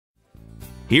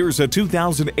Here's a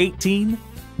 2018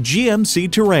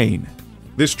 GMC Terrain.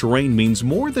 This Terrain means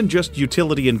more than just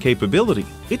utility and capability.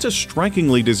 It's a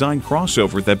strikingly designed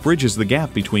crossover that bridges the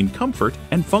gap between comfort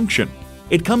and function.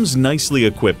 It comes nicely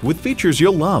equipped with features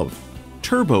you'll love: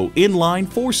 turbo inline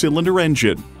 4-cylinder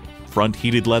engine, front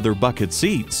heated leather bucket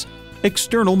seats,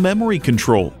 external memory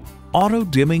control,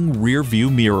 auto-dimming rear view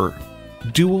mirror,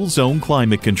 dual zone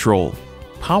climate control,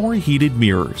 power heated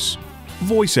mirrors,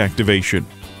 voice activation,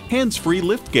 hands-free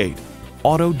liftgate,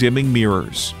 auto-dimming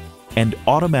mirrors, and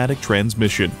automatic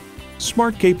transmission.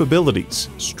 Smart capabilities,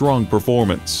 strong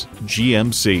performance,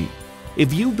 GMC.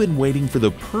 If you've been waiting for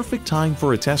the perfect time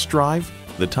for a test drive,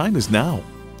 the time is now.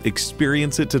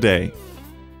 Experience it today.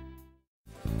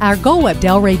 Our goal at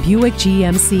Delray Buick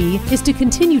GMC is to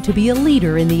continue to be a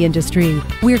leader in the industry.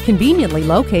 We're conveniently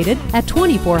located at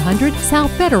 2400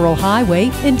 South Federal Highway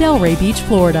in Delray Beach,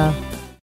 Florida.